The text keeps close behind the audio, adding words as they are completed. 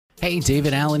Hey,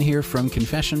 David Allen here from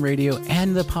Confession Radio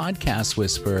and the Podcast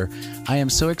Whisperer. I am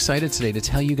so excited today to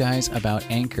tell you guys about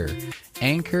Anchor.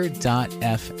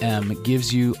 Anchor.fm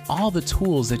gives you all the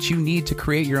tools that you need to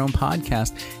create your own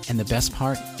podcast, and the best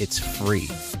part, it's free.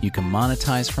 You can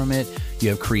monetize from it. You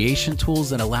have creation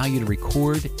tools that allow you to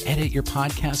record, edit your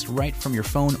podcast right from your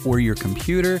phone or your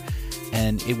computer,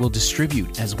 and it will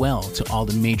distribute as well to all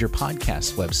the major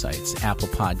podcast websites, Apple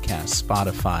Podcasts,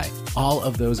 Spotify, all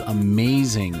of those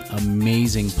amazing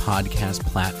podcast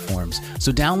platforms.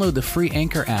 So download the free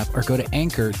Anchor app or go to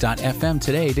anchor.fm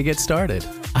today to get started.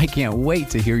 I can't wait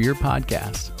to hear your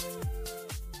podcast.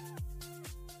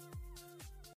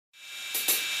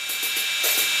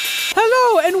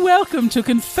 Hello and welcome to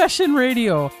Confession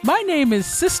Radio. My name is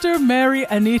Sister Mary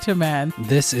Anita Mann.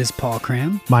 This is Paul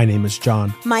Cram. My name is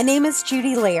John. My name is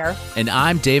Judy Lair. And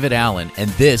I'm David Allen, and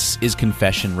this is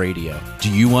Confession Radio.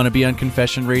 Do you want to be on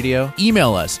Confession Radio?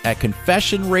 Email us at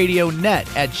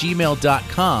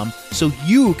confessionradionet@gmail.com so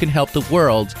you can help the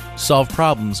world solve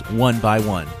problems one by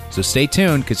one. So stay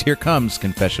tuned, because here comes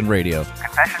Confession Radio.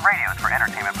 Confession Radio is for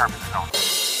entertainment purposes only.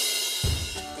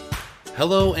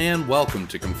 Hello and welcome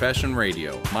to Confession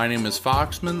Radio. My name is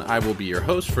Foxman. I will be your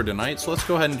host for tonight, so let's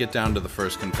go ahead and get down to the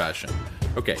first confession.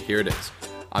 Okay, here it is.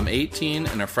 I'm 18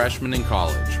 and a freshman in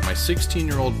college. My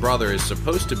 16-year-old brother is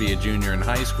supposed to be a junior in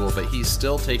high school, but he's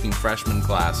still taking freshman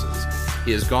classes.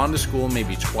 He has gone to school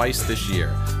maybe twice this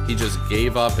year. He just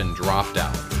gave up and dropped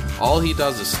out. All he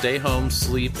does is stay home,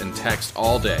 sleep, and text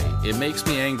all day. It makes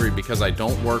me angry because I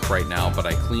don't work right now, but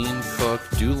I clean, cook,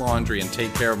 do laundry, and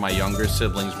take care of my younger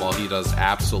siblings while he does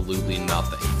absolutely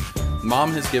nothing.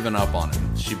 Mom has given up on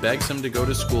him. She begs him to go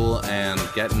to school and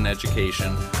get an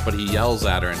education, but he yells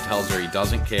at her and tells her he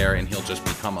doesn't care and he'll just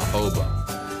become a hobo.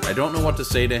 I don't know what to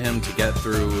say to him to get it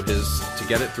through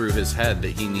his head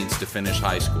that he needs to finish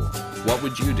high school. What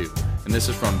would you do? And this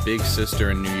is from Big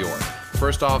Sister in New York.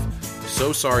 First off,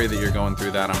 so sorry that you're going through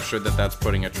that. I'm sure that that's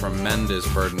putting a tremendous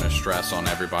burden of stress on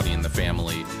everybody in the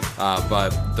family.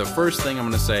 But the first thing I'm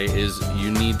going to say is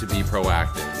you need to be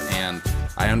proactive. And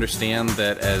I understand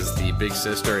that as the big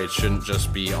sister, it shouldn't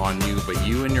just be on you, but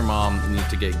you and your mom need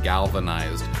to get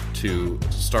galvanized to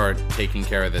start taking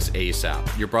care of this ASAP.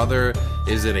 Your brother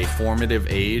is at a formative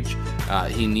age.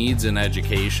 He needs an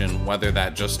education. Whether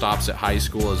that just stops at high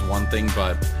school is one thing,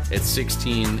 but at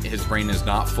 16, his brain is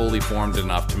not fully formed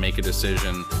enough to make a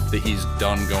decision that he's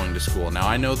done going to school. Now,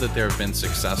 I know that there have been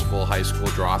successful high school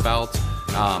dropouts,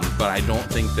 but I don't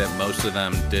think that most of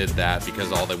them did that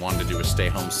because all they wanted to do was stay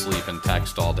home, sleep, and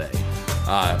text all day.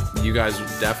 You guys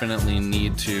definitely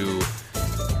need to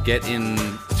get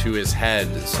into his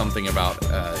head something about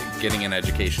getting an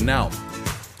education. Now,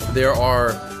 there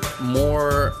are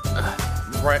more...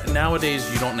 nowadays,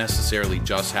 you don't necessarily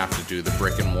just have to do the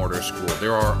brick and mortar school.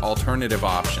 There are alternative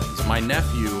options. My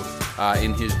nephew,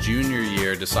 in his junior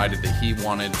year, decided that he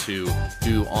wanted to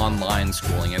do online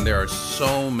schooling, and there are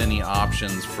so many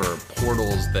options for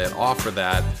portals that offer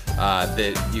that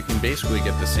you can basically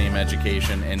get the same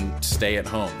education and stay at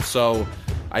home. So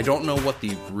I don't know what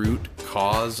the root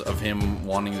cause of him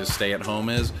wanting to stay at home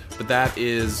is, but that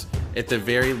is, at the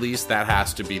very least, that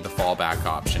has to be the fallback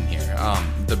option here.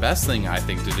 The best thing I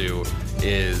think to do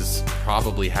is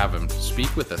probably have him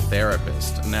speak with a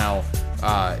therapist. Now,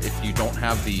 if you don't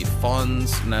have the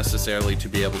funds necessarily to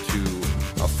be able to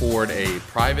afford a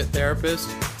private therapist,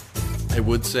 I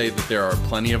would say that there are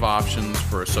plenty of options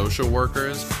for social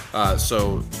workers.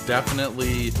 So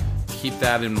definitely keep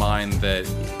that in mind, that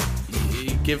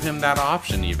give him that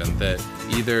option, even that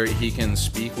either he can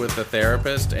speak with a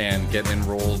therapist and get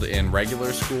enrolled in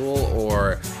regular school,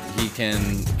 or he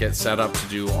can get set up to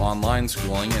do online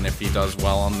schooling, and if he does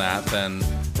well on that, then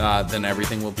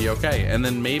everything will be okay. And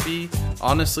then maybe,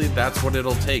 honestly, that's what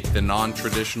it'll take, the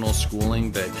non-traditional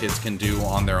schooling that kids can do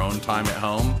on their own time at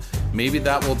home. Maybe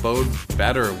that will bode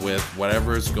better with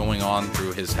whatever is going on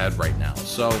through his head right now.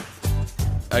 So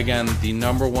again, the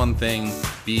number one thing,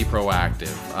 be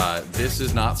proactive. This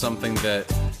is not something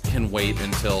that can wait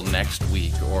until next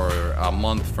week or a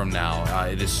month from now.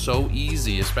 It is so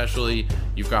easy, especially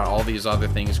you've got all these other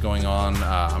things going on.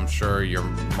 I'm sure your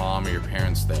mom or your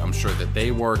parents, I'm sure that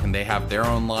they work and they have their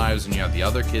own lives, and you have the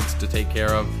other kids to take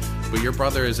care of. But your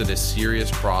brother is at a serious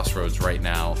crossroads right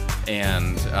now,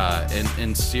 and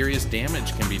serious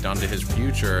damage can be done to his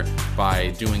future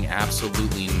by doing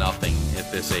absolutely nothing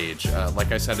at this age.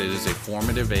 Like I said, it is a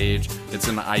formative age. It's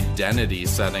an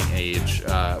identity-setting age,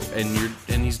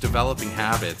 and he's developing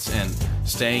habits and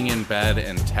staying in bed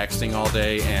and texting all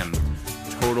day and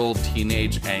total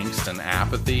teenage angst and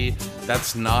apathy.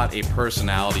 That's not a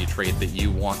personality trait that you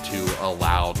want to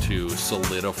allow to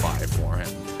solidify for him.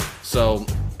 So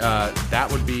that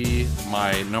would be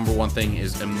my number one thing,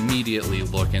 is immediately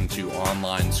look into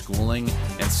online schooling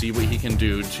and see what he can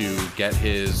do to get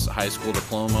his high school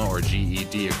diploma or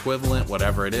GED equivalent,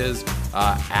 whatever it is,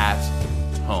 at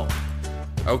home.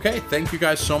 Okay, thank you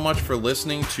guys so much for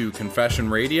listening to Confession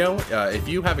Radio. If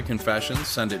you have a confession,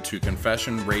 send it to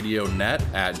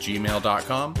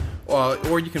confessionradionet@gmail.com,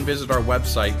 or you can visit our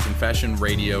website,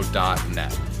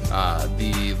 confessionradio.net.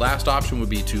 The last option would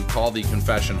be to call the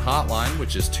confession hotline,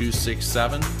 which is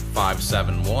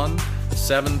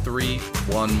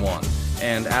 267-571-7311.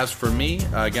 And as for me,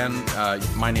 again,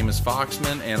 my name is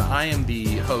Foxman, and I am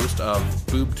the host of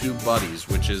BoobTube Buddies,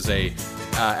 which is a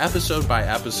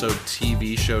episode-by-episode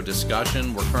TV show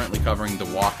discussion. We're currently covering The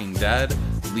Walking Dead,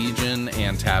 Legion,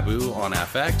 and Taboo on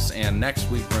FX, and next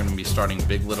week we're going to be starting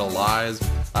Big Little Lies.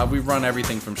 We run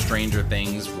everything from Stranger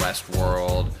Things,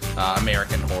 Westworld,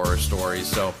 American Horror Stories,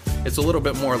 so it's a little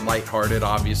bit more lighthearted,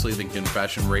 obviously, than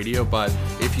Confession Radio, but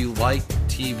if you like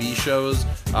TV shows,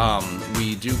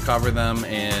 we do cover them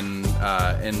in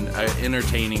an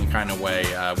entertaining kind of way.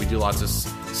 We do lots of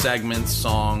segments,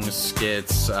 songs,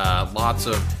 skits, lots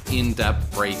of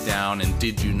in-depth breakdown and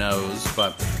did you knows.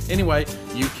 But anyway,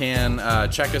 you can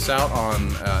check us out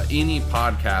on any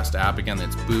podcast app. Again,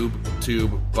 it's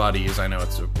BoobTube Buddies. I know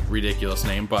it's a ridiculous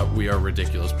name, but we are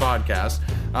Ridiculous Podcast.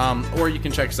 Or you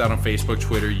can check us out on Facebook,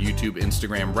 Twitter, YouTube,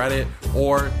 Instagram, Reddit,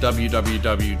 or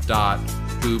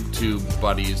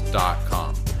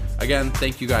www.boobtubebuddies.com. Again,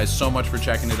 thank you guys so much for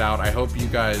checking it out. I hope you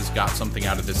guys got something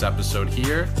out of this episode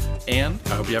here, and I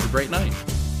hope you have a great night.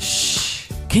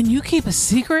 Shh! Can you keep a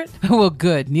secret? Well,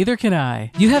 good. Neither can I.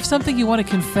 You have something you want to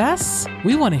confess?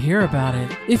 We want to hear about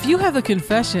it. If you have a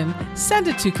confession, send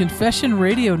it to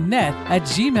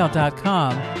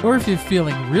confessionradionet@gmail.com. Or if you're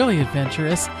feeling really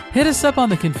adventurous, hit us up on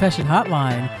the confession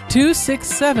hotline,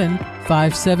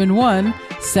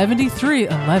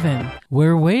 267-571-7311.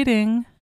 We're waiting.